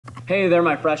Hey there,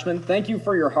 my freshmen. Thank you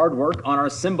for your hard work on our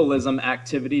symbolism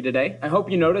activity today. I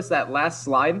hope you noticed that last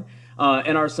slide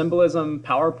in our symbolism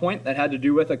PowerPoint that had to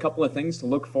do with a couple of things to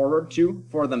look forward to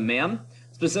for the man.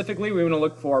 Specifically, we want to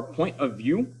look for point of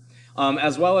view,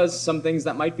 as well as some things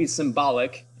that might be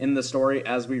symbolic in the story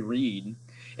as we read.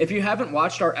 If you haven't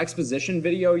watched our exposition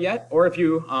video yet, or if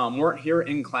you weren't here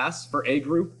in class for A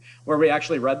group, where we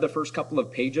actually read the first couple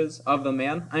of pages of the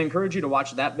man, I encourage you to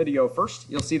watch that video first.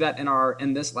 You'll see that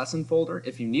in this lesson folder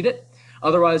if you need it.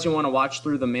 Otherwise, you'll want to watch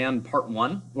through the man part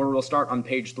 1, where we'll start on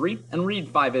page 3 and read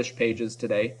 5-ish pages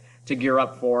today to gear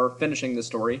up for finishing the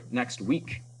story next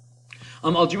week.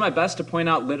 I'll do my best to point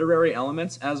out literary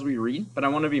elements as we read, but I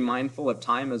want to be mindful of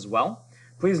time as well.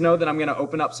 Please know that I'm going to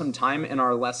open up some time in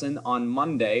our lesson on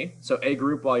Monday, so A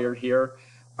group while you're here,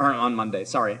 or on Monday,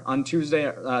 sorry, on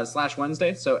Tuesday /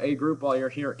 Wednesday, so A group while you're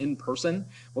here in person,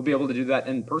 we'll be able to do that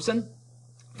in person.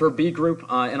 For B group in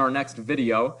our next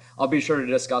video, I'll be sure to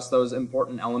discuss those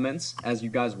important elements as you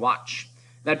guys watch.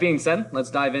 That being said, let's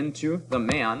dive into the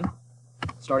man,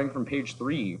 starting from page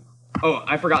 3. Oh,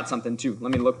 I forgot something too.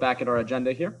 Let me look back at our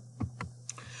agenda here.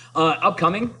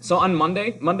 Upcoming, so on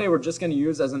Monday we're just going to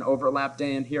use as an overlap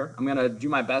day in here. I'm going to do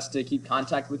my best to keep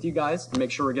contact with you guys and make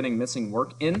sure we're getting missing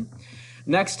work in.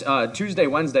 Next, Tuesday,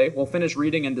 Wednesday, we'll finish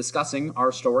reading and discussing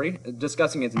our story,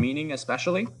 discussing its meaning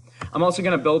especially. I'm also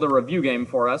going to build a review game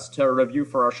for us to review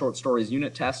for our short stories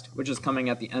unit test, which is coming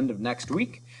at the end of next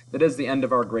week. That is the end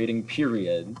of our grading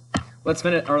period. Let's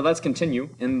continue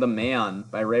in The Man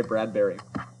by Ray Bradbury.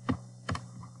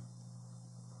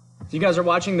 If you guys are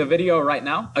watching the video right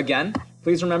now, again,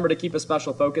 please remember to keep a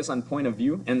special focus on point of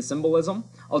view and symbolism.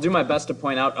 I'll do my best to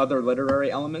point out other literary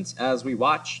elements as we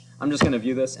watch. I'm just going to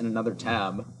view this in another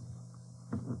tab.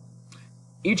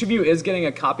 Each of you is getting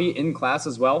a copy in class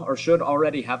as well, or should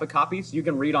already have a copy, so you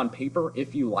can read on paper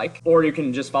if you like, or you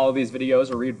can just follow these videos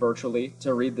or read virtually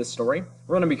to read this story.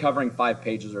 We're going to be covering 5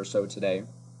 pages or so today.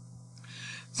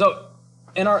 So,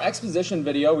 in our exposition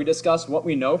video, we discussed what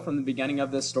we know from the beginning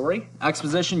of this story.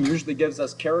 Exposition usually gives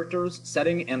us characters,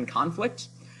 setting, and conflict.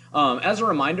 As a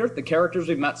reminder, the characters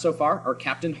we've met so far are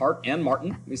Captain Hart and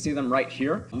Martin. We see them right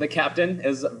here. The captain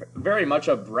is very much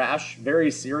a brash,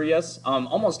 very serious,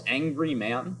 almost angry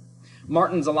man.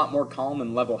 Martin's a lot more calm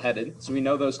and level-headed, so we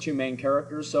know those 2 main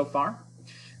characters so far.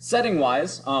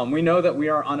 Setting-wise, we know that we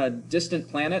are on a distant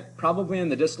planet, probably in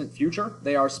the distant future.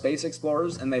 They are space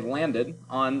explorers, and they've landed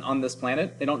on this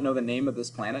planet. They don't know the name of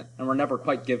this planet, and we're never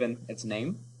quite given its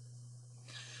name.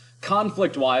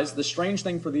 Conflict-wise, the strange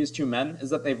thing for these 2 men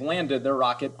is that they've landed their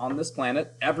rocket on this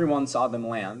planet. Everyone saw them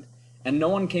land, and no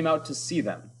one came out to see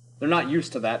them. They're not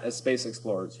used to that as space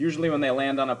explorers. Usually when they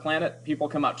land on a planet, people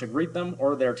come out to greet them,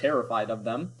 or they're terrified of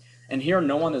them. And here,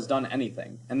 no one has done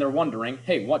anything, and they're wondering,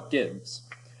 hey, what gives?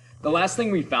 The last thing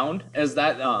we found is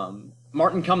that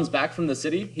Martin comes back from the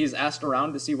city. He's asked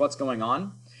around to see what's going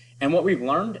on. And what we've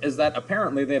learned is that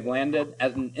apparently they've landed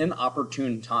at an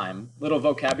inopportune time. Little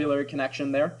vocabulary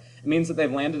connection there. It means that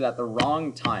they've landed at the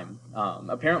wrong time.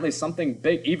 Apparently something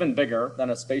big, even bigger than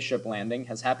a spaceship landing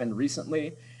has happened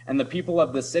recently. And the people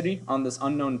of the city on this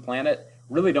unknown planet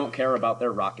really don't care about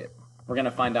their rocket. We're going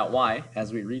to find out why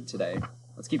as we read today.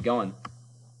 Let's keep going.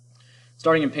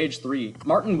 Starting in page 3,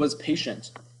 Martin was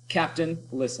patient. Captain,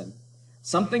 listen.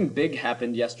 Something big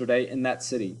happened yesterday in that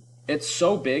city. It's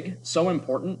so big, so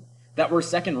important, that we're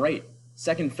second rate,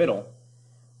 second fiddle.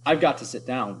 I've got to sit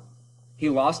down. He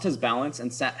lost his balance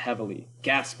and sat heavily,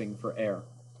 gasping for air.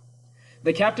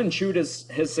 The captain chewed his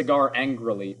cigar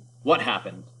angrily. What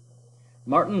happened?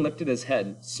 Martin lifted his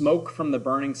head, smoke from the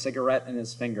burning cigarette in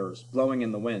his fingers, blowing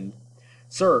in the wind.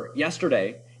 Sir,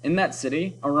 yesterday, in that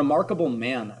city, a remarkable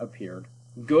man appeared.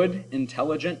 Good,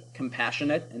 intelligent,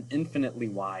 compassionate, and infinitely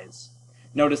wise.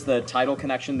 Notice the title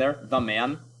connection there, the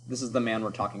man. This is the man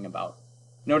we're talking about.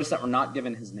 Notice that we're not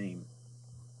given his name.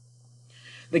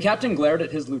 The captain glared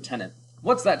at his lieutenant.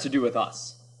 What's that to do with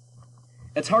us?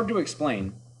 It's hard to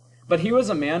explain, but he was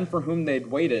a man for whom they'd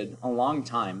waited a long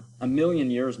time,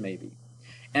 1,000,000 years maybe.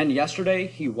 And yesterday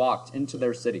he walked into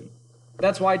their city.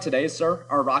 That's why today, sir,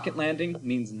 our rocket landing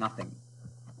means nothing.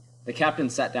 The captain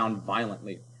sat down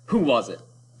violently. Who was it?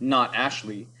 Not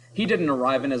Ashley. He didn't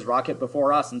arrive in his rocket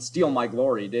before us and steal my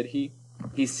glory, did he?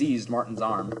 He seized Martin's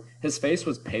arm. His face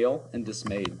was pale and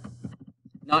dismayed.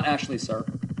 Not Ashley, sir.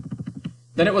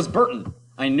 Then it was Burton.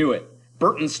 I knew it.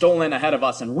 Burton stole in ahead of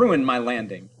us and ruined my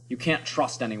landing. You can't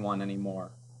trust anyone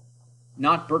anymore.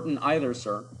 Not Burton either,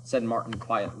 sir, said Martin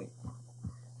quietly.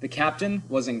 The captain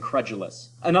was incredulous.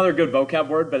 Another good vocab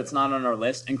word, but it's not on our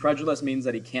list. Incredulous means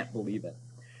that he can't believe it.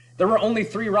 There were only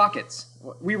 3 rockets.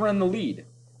 We were in the lead.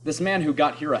 This man who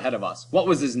got here ahead of us, what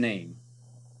was his name?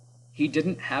 He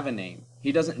didn't have a name.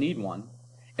 He doesn't need one.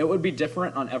 It would be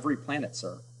different on every planet,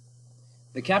 sir.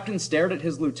 The captain stared at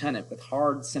his lieutenant with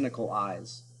hard, cynical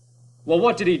eyes. Well,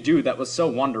 what did he do that was so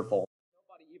wonderful?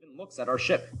 Nobody even looks at our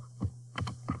ship.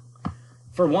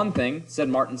 For one thing, said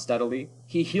Martin steadily,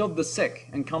 he healed the sick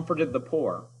and comforted the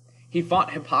poor. He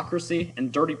fought hypocrisy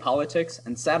and dirty politics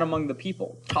and sat among the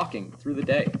people, talking through the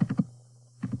day.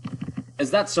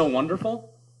 Is that so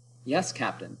wonderful? Yes,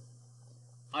 Captain.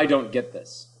 I don't get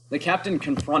this. The captain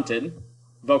confronted,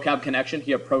 vocab connection,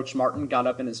 he approached Martin, got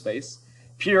up in his face,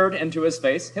 peered into his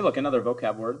face, hey look, another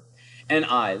vocab word, and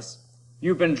eyes.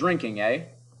 You've been drinking, eh?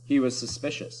 He was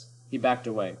suspicious. He backed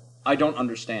away. I don't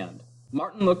understand.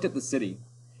 Martin looked at the city.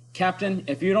 Captain,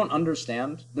 if you don't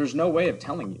understand, there's no way of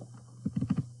telling you.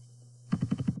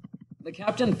 The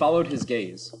captain followed his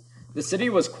gaze. The city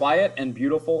was quiet and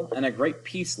beautiful, and a great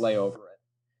peace lay over it.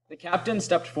 The captain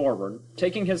stepped forward,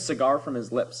 taking his cigar from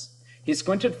his lips. He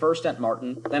squinted first at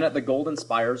Martin, then at the golden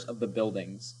spires of the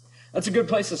buildings. That's a good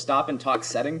place to stop and talk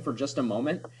setting for just a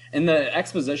moment. In the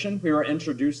exposition, we were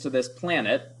introduced to this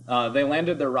planet. They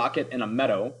landed their rocket in a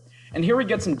meadow. And here we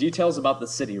get some details about the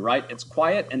city, right? It's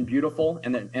quiet and beautiful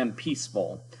and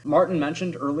peaceful. Martin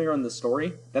mentioned earlier in the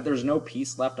story that there's no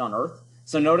peace left on Earth.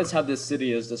 So notice how this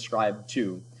city is described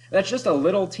too. That's just a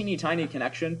little teeny tiny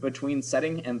connection between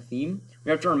setting and theme.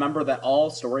 We have to remember that all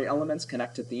story elements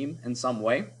connect to theme in some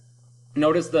way.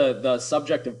 Notice the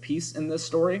subject of peace in this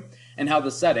story and how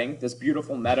the setting, this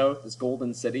beautiful meadow, this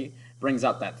golden city, brings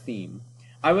out that theme.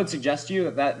 I would suggest to you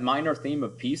that that minor theme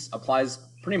of peace applies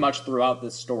pretty much throughout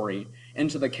this story,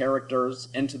 into the characters,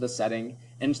 into the setting,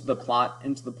 into the plot,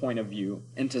 into the point of view,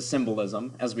 into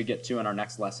symbolism, as we get to in our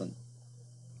next lesson.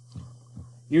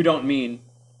 You don't mean,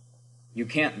 you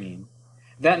can't mean.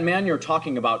 That man you're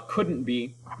talking about couldn't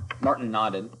be, Martin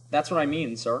nodded. That's what I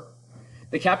mean, sir.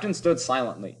 The captain stood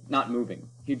silently, not moving.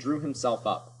 He drew himself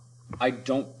up. I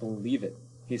don't believe it,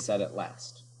 he said at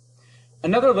last.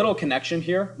 Another little connection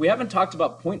here. We haven't talked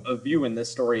about point of view in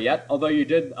this story yet, although you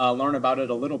did learn about it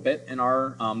a little bit in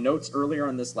our notes earlier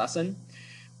in this lesson.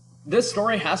 This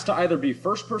story has to either be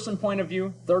first-person point of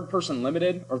view, third-person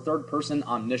limited, or third-person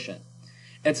omniscient.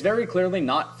 It's very clearly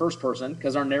not first-person,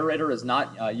 because our narrator is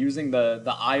not using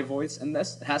the I voice in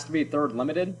this. It has to be third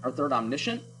limited or third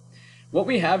omniscient. What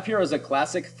we have here is a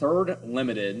classic third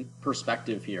limited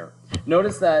perspective here.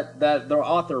 Notice that the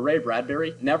author, Ray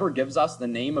Bradbury, never gives us the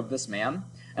name of this man,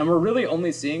 and we're really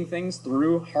only seeing things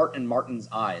through Hart and Martin's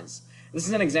eyes. This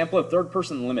is an example of third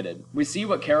person limited. We see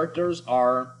what characters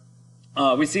are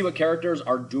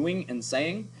doing and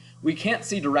saying. We can't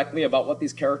see directly about what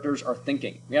these characters are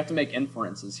thinking. We have to make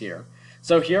inferences here.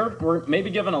 So here, we're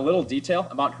maybe given a little detail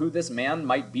about who this man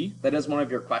might be. That is one of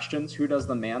your questions. Who does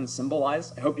the man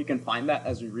symbolize? I hope you can find that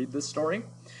as we read this story.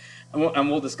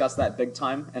 And we'll discuss that big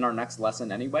time in our next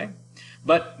lesson anyway.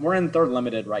 But we're in third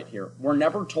limited right here. We're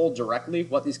never told directly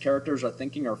what these characters are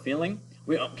thinking or feeling.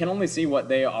 We can only see what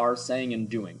they are saying and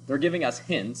doing. They're giving us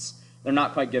hints. They're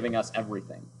not quite giving us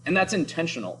everything. And that's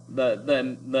intentional.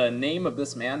 The name of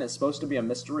this man is supposed to be a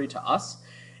mystery to us.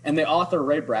 And the author,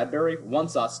 Ray Bradbury,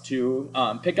 wants us to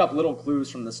pick up little clues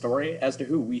from the story as to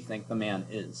who we think the man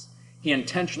is. He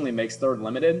intentionally makes third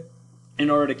limited in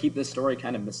order to keep this story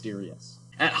kind of mysterious.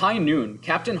 At high noon,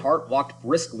 Captain Hart walked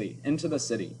briskly into the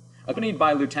city, accompanied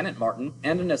by Lieutenant Martin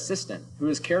and an assistant who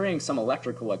was carrying some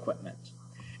electrical equipment.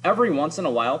 Every once in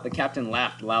a while, the captain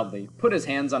laughed loudly, put his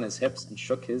hands on his hips, and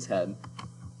shook his head.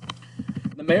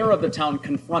 The mayor of the town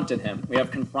confronted him. We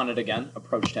have confronted again,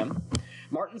 approached him.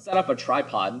 Martin set up a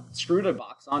tripod, screwed a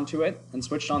box onto it, and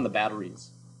switched on the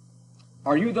batteries.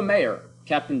 Are you the mayor?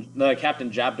 The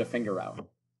captain jabbed a finger out.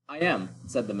 I am,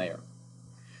 said the mayor.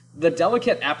 The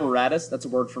delicate apparatus, that's a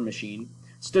word for machine,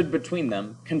 stood between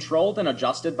them, controlled and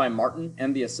adjusted by Martin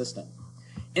and the assistant.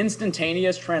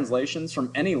 Instantaneous translations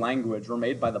from any language were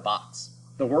made by the box.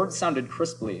 The words sounded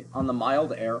crisply on the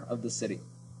mild air of the city.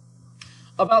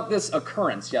 About this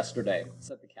occurrence yesterday,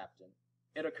 said the captain.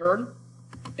 It occurred?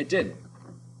 It did.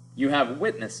 You have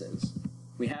witnesses.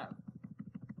 We have.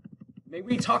 May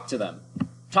we talk to them?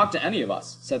 Talk to any of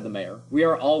us, said the mayor. We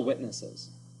are all witnesses.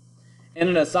 In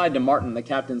an aside to Martin, the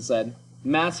captain said,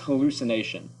 mass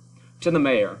hallucination. To the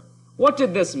mayor, what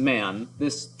did this man,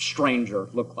 this stranger,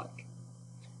 look like?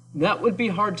 That would be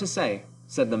hard to say,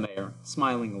 said the mayor,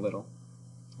 smiling a little.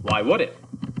 Why would it?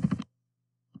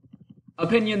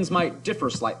 Opinions might differ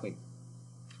slightly.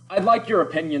 I'd like your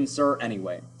opinion, sir,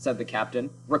 anyway, said the captain.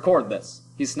 Record this,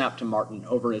 he snapped to Martin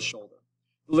over his shoulder.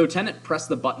 The lieutenant pressed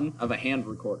the button of a hand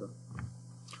recorder.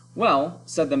 Well,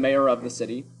 said the mayor of the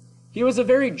city, he was a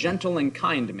very gentle and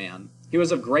kind man. He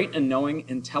was of great and knowing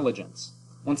intelligence.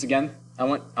 Once again, I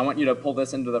want you to pull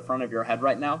this into the front of your head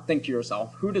right now. Think to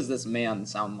yourself, who does this man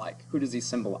sound like? Who does he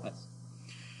symbolize?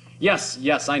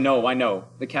 Yes, I know.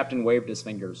 The captain waved his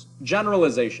fingers.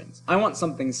 Generalizations. I want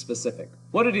something specific.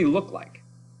 What did he look like?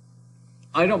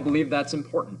 I don't believe that's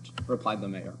important, replied the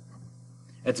mayor.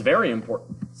 It's very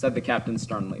important, said the captain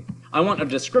sternly. I want a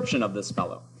description of this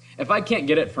fellow. If I can't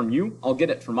get it from you, I'll get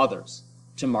it from others.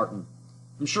 To Martin.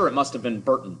 I'm sure it must have been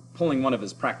Burton, pulling one of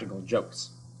his practical jokes.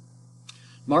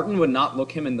 Martin would not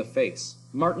look him in the face.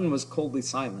 Martin was coldly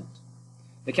silent.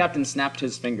 The captain snapped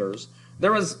his fingers.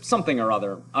 There was something or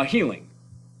other, a healing.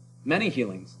 Many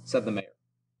healings, said the mayor.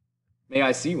 May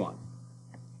I see one?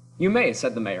 You may,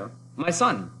 said the mayor. My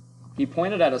son. He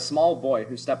pointed at a small boy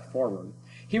who stepped forward.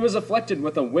 He was afflicted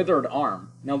with a withered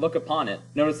arm. Now look upon it.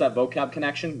 Notice that vocab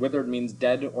connection. Withered means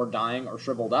dead or dying or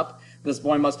shriveled up. This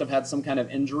boy must have had some kind of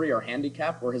injury or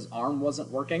handicap where his arm wasn't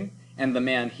working, and the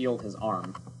man healed his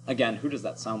arm. Again, who does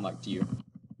that sound like to you?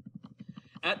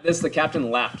 At this, the captain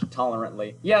laughed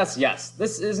tolerantly. Yes,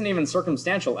 this isn't even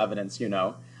circumstantial evidence, you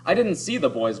know. I didn't see the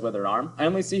boy's withered arm. I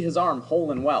only see his arm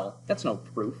whole and well. That's no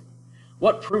proof.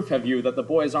 What proof have you that the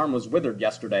boy's arm was withered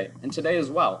yesterday, and today as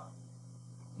well?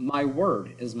 My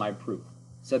word is my proof,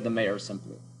 said the mayor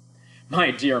simply. My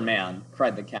dear man,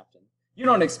 cried the captain, you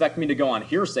don't expect me to go on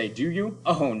hearsay, do you?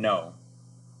 Oh, no.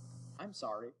 I'm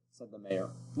sorry, said the mayor,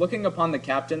 looking upon the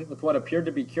captain with what appeared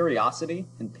to be curiosity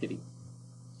and pity.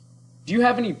 Do you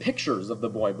have any pictures of the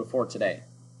boy before today?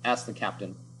 Asked the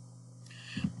captain.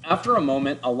 After a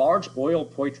moment, a large oil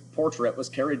portrait was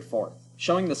carried forth,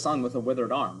 showing the son with a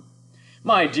withered arm.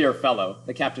 My dear fellow,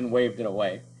 the captain waved it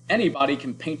away. Anybody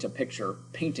can paint a picture.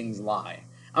 Paintings lie.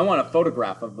 I want a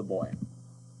photograph of the boy.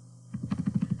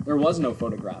 There was no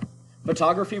photograph.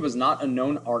 Photography was not a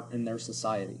known art in their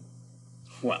society.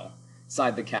 Well,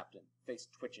 sighed the captain, face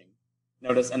twitching.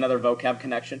 Notice another vocab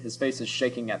connection. His face is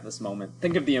shaking at this moment.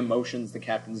 Think of the emotions the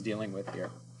captain's dealing with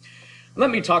here. Let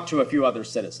me talk to a few other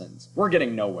citizens. We're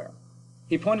getting nowhere.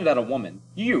 He pointed at a woman.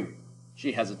 You.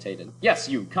 She hesitated. Yes,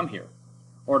 you. Come here,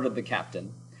 ordered the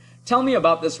captain. Tell me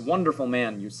about this wonderful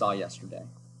man you saw yesterday.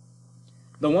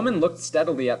 The woman looked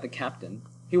steadily at the captain.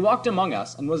 He walked among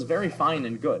us and was very fine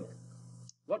and good.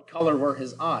 What color were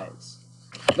his eyes?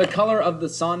 The color of the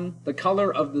sun, the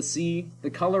color of the sea,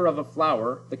 the color of a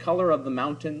flower, the color of the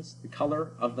mountains, the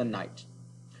color of the night.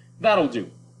 That'll do.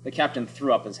 The captain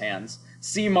threw up his hands.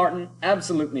 See, Martin,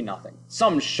 absolutely nothing.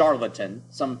 Some charlatan,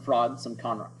 some fraud, some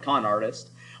con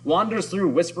artist, wanders through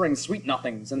whispering sweet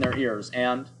nothings in their ears,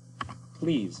 and...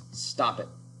 Please, stop it,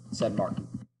 said Martin.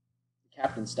 The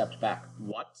captain stepped back.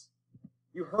 What?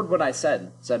 You heard what I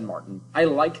said, said Martin. I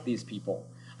like these people.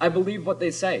 I believe what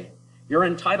they say. You're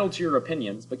entitled to your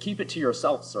opinions, but keep it to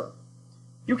yourself, sir.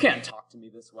 You can't talk to me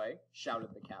this way, shouted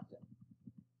the captain.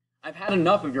 I've had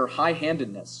enough of your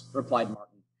high-handedness, replied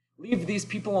Martin. Leave these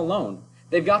people alone.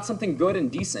 They've got something good and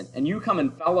decent, and you come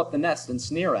and foul up the nest and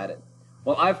sneer at it.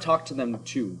 Well, I've talked to them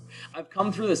too. I've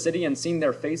come through the city and seen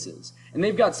their faces, and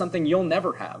they've got something you'll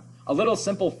never have, a little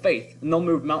simple faith, and they'll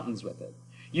move mountains with it.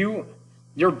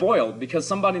 You're boiled because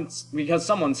someone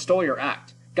stole your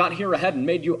act, got here ahead and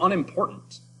made you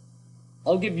unimportant.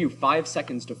 I'll give you 5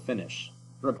 seconds to finish,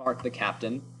 remarked the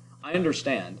captain. I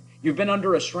understand. You've been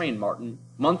under a strain, Martin.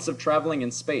 Months of traveling in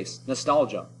space,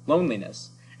 nostalgia, loneliness.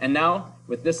 And now,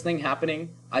 with this thing happening,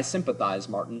 I sympathize,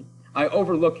 Martin. I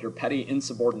overlook your petty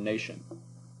insubordination.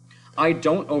 I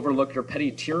don't overlook your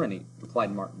petty tyranny,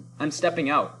 replied Martin. I'm stepping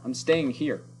out. I'm staying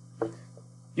here.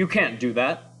 You can't do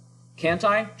that. Can't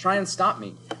I? Try and stop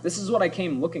me. This is what I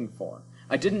came looking for.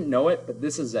 I didn't know it, but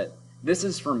this is it. This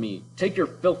is for me. Take your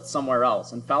filth somewhere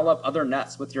else and foul up other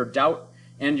nests with your doubt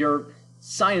and your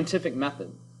scientific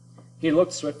method. He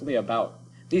looked swiftly about.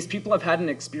 These people have had an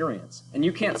experience, and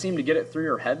you can't seem to get it through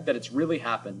your head that it's really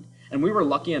happened, and we were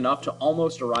lucky enough to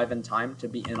almost arrive in time to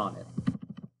be in on it.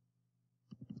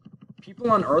 People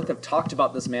on Earth have talked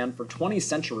about this man for 20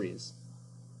 centuries.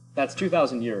 That's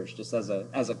 2,000 years, just as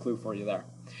a clue for you there.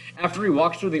 After he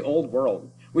walked through the old world,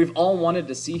 we've all wanted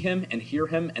to see him and hear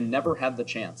him and never had the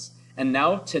chance. And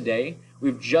now, today,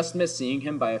 we've just missed seeing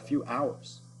him by a few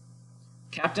hours.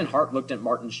 Captain Hart looked at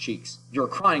Martin's cheeks. You're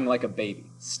crying like a baby.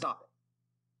 Stop it.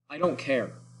 I don't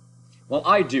care. Well,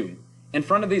 I do. In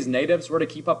front of these natives, we're to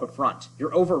keep up a front.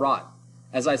 You're overwrought.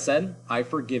 As I said, I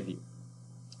forgive you.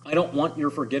 I don't want your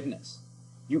forgiveness.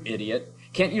 You idiot.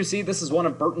 Can't you see this is one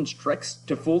of Burton's tricks?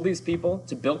 To fool these people?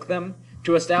 To bilk them?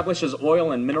 To establish his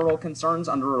oil and mineral concerns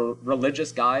under a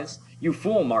religious guise? You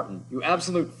fool, Martin. You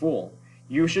absolute fool.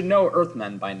 You should know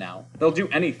Earthmen by now. They'll do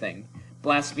anything.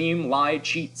 Blaspheme, lie,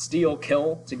 cheat, steal,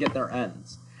 kill to get their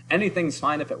ends. Anything's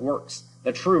fine if it works.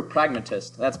 The true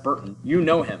pragmatist, that's Burton. You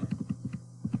know him.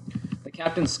 The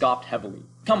Captain scoffed heavily.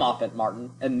 Come off it, Martin.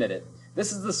 Admit it.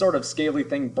 This is the sort of scaly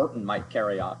thing Burton might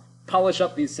carry off. Polish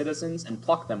up these citizens and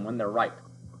pluck them when they're ripe.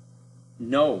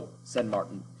 No, said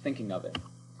Martin, thinking of it.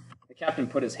 The captain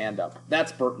put his hand up.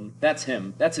 That's Burton. That's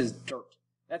him. That's his dirt.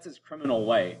 That's his criminal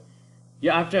way.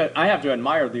 I have to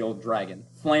admire the old dragon,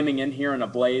 flaming in here in a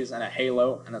blaze and a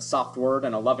halo and a soft word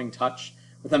and a loving touch,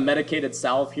 with a medicated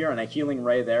salve here and a healing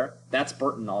ray there. That's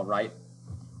Burton, all right.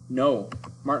 No.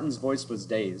 Martin's voice was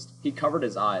dazed. He covered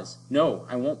his eyes. No,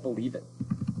 I won't believe it.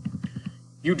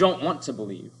 You don't want to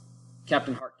believe.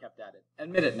 Captain Hart kept at it.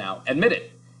 Admit it now. Admit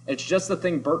it. It's just the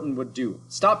thing Burton would do.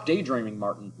 Stop daydreaming,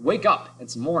 Martin. Wake up.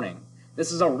 It's morning.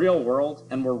 This is a real world,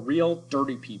 and we're real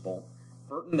dirty people.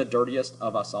 Burton the dirtiest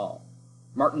of us all.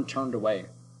 Martin turned away.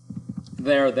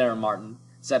 There, Martin,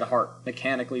 said Hart,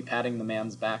 mechanically patting the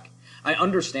man's back. I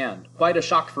understand. Quite a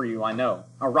shock for you, I know.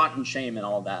 A rotten shame and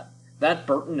all that. That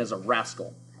Burton is a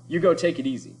rascal. You go take it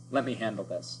easy. Let me handle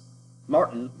this.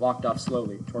 Martin walked off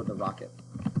slowly toward the rocket.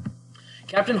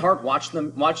 Captain Hart watched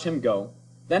him go.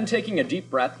 Then, taking a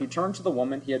deep breath, he turned to the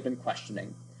woman he had been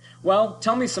questioning. Well,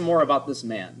 tell me some more about this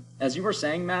man. As you were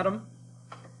saying, madam?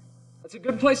 It's a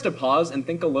good place to pause and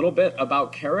think a little bit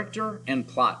about character and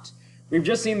plot. We've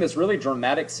just seen this really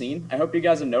dramatic scene. I hope you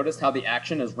guys have noticed how the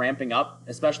action is ramping up,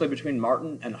 especially between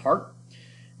Martin and Hart.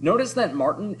 Notice that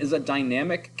Martin is a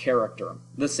dynamic character.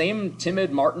 The same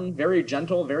timid Martin, very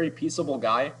gentle, very peaceable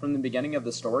guy from the beginning of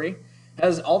the story,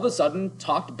 has all of a sudden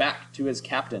talked back to his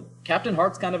captain. Captain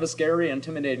Hart's kind of a scary,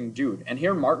 intimidating dude, and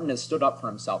here Martin has stood up for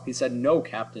himself. He said, no,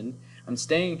 Captain, I'm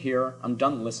staying here. I'm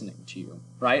done listening to you,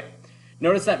 right?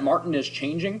 Notice that Martin is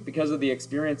changing because of the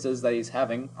experiences that he's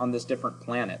having on this different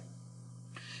planet.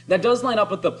 That does line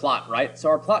up with the plot, right? So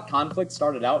our plot conflict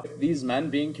started out with these men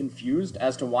being confused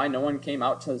as to why no one came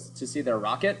out to see their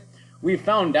rocket. We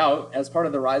found out, as part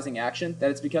of the rising action, that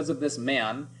it's because of this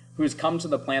man who's come to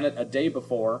the planet a day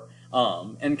before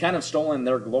and kind of stolen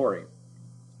their glory.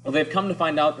 Well, they've come to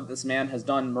find out that this man has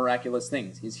done miraculous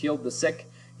things. He's healed the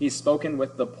sick. He's spoken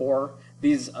with the poor.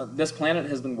 This planet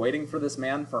has been waiting for this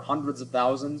man for hundreds of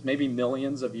thousands, maybe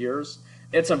millions of years.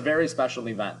 It's a very special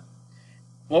event.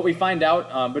 What we find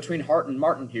out between Hart and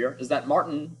Martin here is that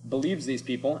Martin believes these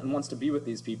people and wants to be with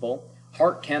these people.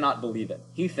 Hart cannot believe it.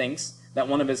 He thinks that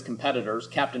one of his competitors,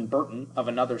 Captain Burton of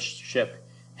another ship,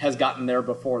 has gotten there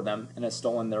before them and has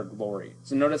stolen their glory.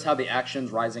 So notice how the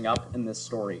action's rising up in this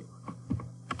story.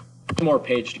 One more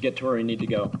page to get to where we need to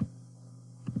go.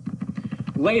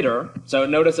 Later, so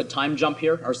notice a time jump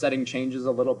here. Our setting changes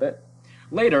a little bit.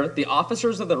 Later, the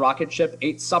officers of the rocket ship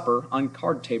ate supper on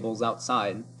card tables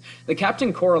outside. The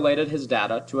captain correlated his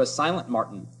data to a silent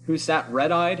Martin, who sat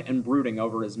red-eyed and brooding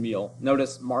over his meal.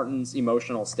 Notice Martin's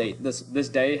emotional state. This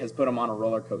day has put him on a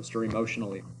roller coaster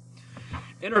emotionally.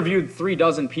 Interviewed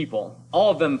 36 people,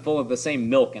 all of them full of the same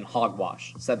milk and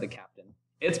hogwash, said the captain.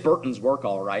 It's Burton's work,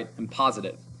 all right, I'm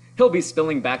positive. He'll be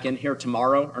spilling back in here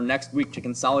tomorrow or next week to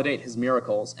consolidate his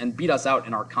miracles and beat us out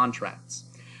in our contracts.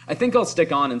 I think I'll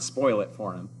stick on and spoil it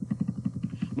for him.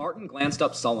 Martin glanced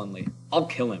up sullenly. I'll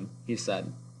kill him, he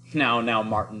said. Now,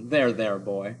 Martin, there,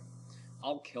 boy.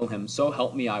 I'll kill him, so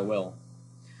help me I will.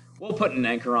 We'll put an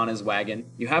anchor on his wagon.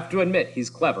 You have to admit he's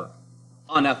clever.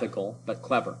 Unethical, but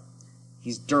clever.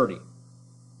 He's dirty.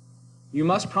 You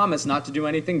must promise not to do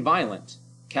anything violent.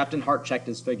 Captain Hart checked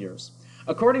his figures.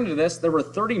 According to this, there were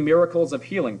 30 miracles of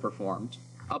healing performed.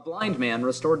 A blind man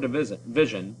restored to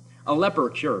vision. A leper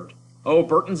cured. Oh,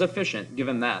 Burton's efficient,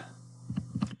 given that.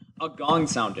 A gong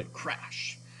sounded.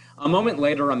 Crash. A moment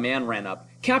later, a man ran up.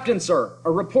 Captain, sir, a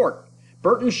report.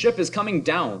 Burton's ship is coming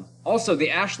down. Also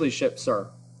the Ashley ship, sir.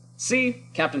 See?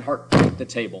 Captain Hart kicked the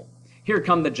table. Here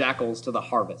come the jackals to the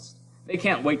harvest. They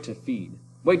can't wait to feed.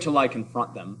 Wait till I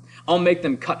confront them. I'll make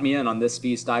them cut me in on this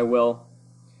feast, I will.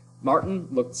 Martin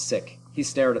looked sick. He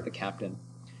stared at the captain.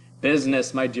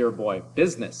 Business, my dear boy,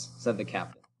 business, said the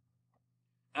captain.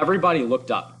 Everybody looked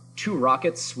up. 2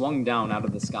 rockets swung down out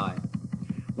of the sky.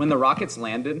 When the rockets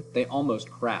landed, they almost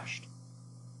crashed.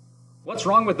 What's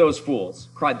wrong with those fools?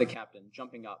 Cried the captain,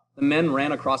 jumping up. The men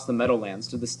ran across the meadowlands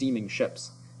to the steaming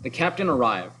ships. The captain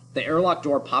arrived. The airlock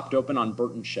door popped open on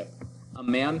Burton's ship. A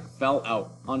man fell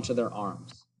out onto their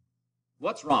arms.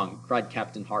 What's wrong? Cried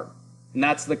Captain Hart. And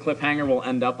that's the cliffhanger we'll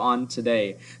end up on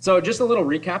today. So just a little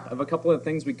recap of a couple of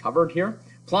things we covered here.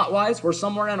 Plot-wise, we're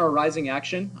somewhere in our rising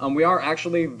action. We are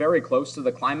actually very close to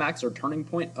the climax or turning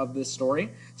point of this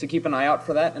story, so keep an eye out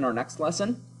for that in our next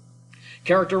lesson.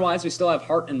 Character-wise, we still have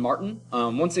Hart and Martin.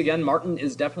 Once again, Martin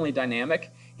is definitely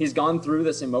dynamic. He's gone through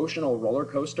this emotional roller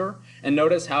coaster, and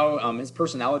notice how his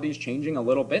personality is changing a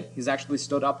little bit. He's actually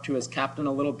stood up to his captain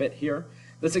a little bit here.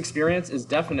 This experience is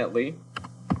definitely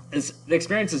The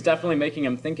experience is definitely making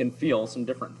him think and feel some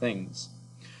different things.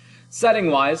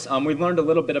 Setting-wise, we've learned a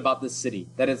little bit about this city,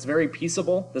 that it's very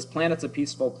peaceable. This planet's a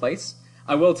peaceful place.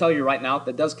 I will tell you right now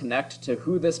that does connect to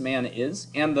who this man is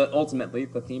and ultimately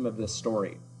the theme of this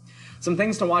story. Some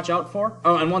things to watch out for.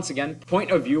 Oh, and once again,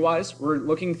 point of view-wise, we're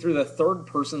looking through the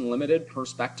third-person limited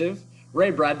perspective.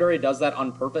 Ray Bradbury does that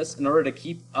on purpose in order to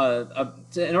keep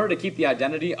the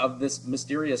identity of this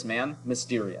mysterious man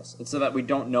mysterious. It's so that we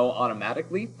don't know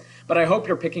automatically. But I hope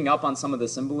you're picking up on some of the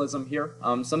symbolism here.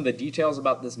 Some of the details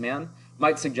about this man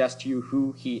might suggest to you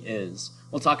who he is.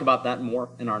 We'll talk about that more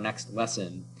in our next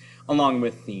lesson, along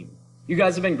with theme. You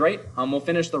guys have been great. We'll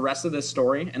finish the rest of this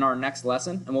story in our next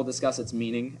lesson, and we'll discuss its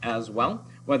meaning as well,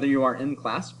 whether you are in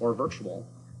class or virtual.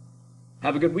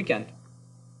 Have a good weekend.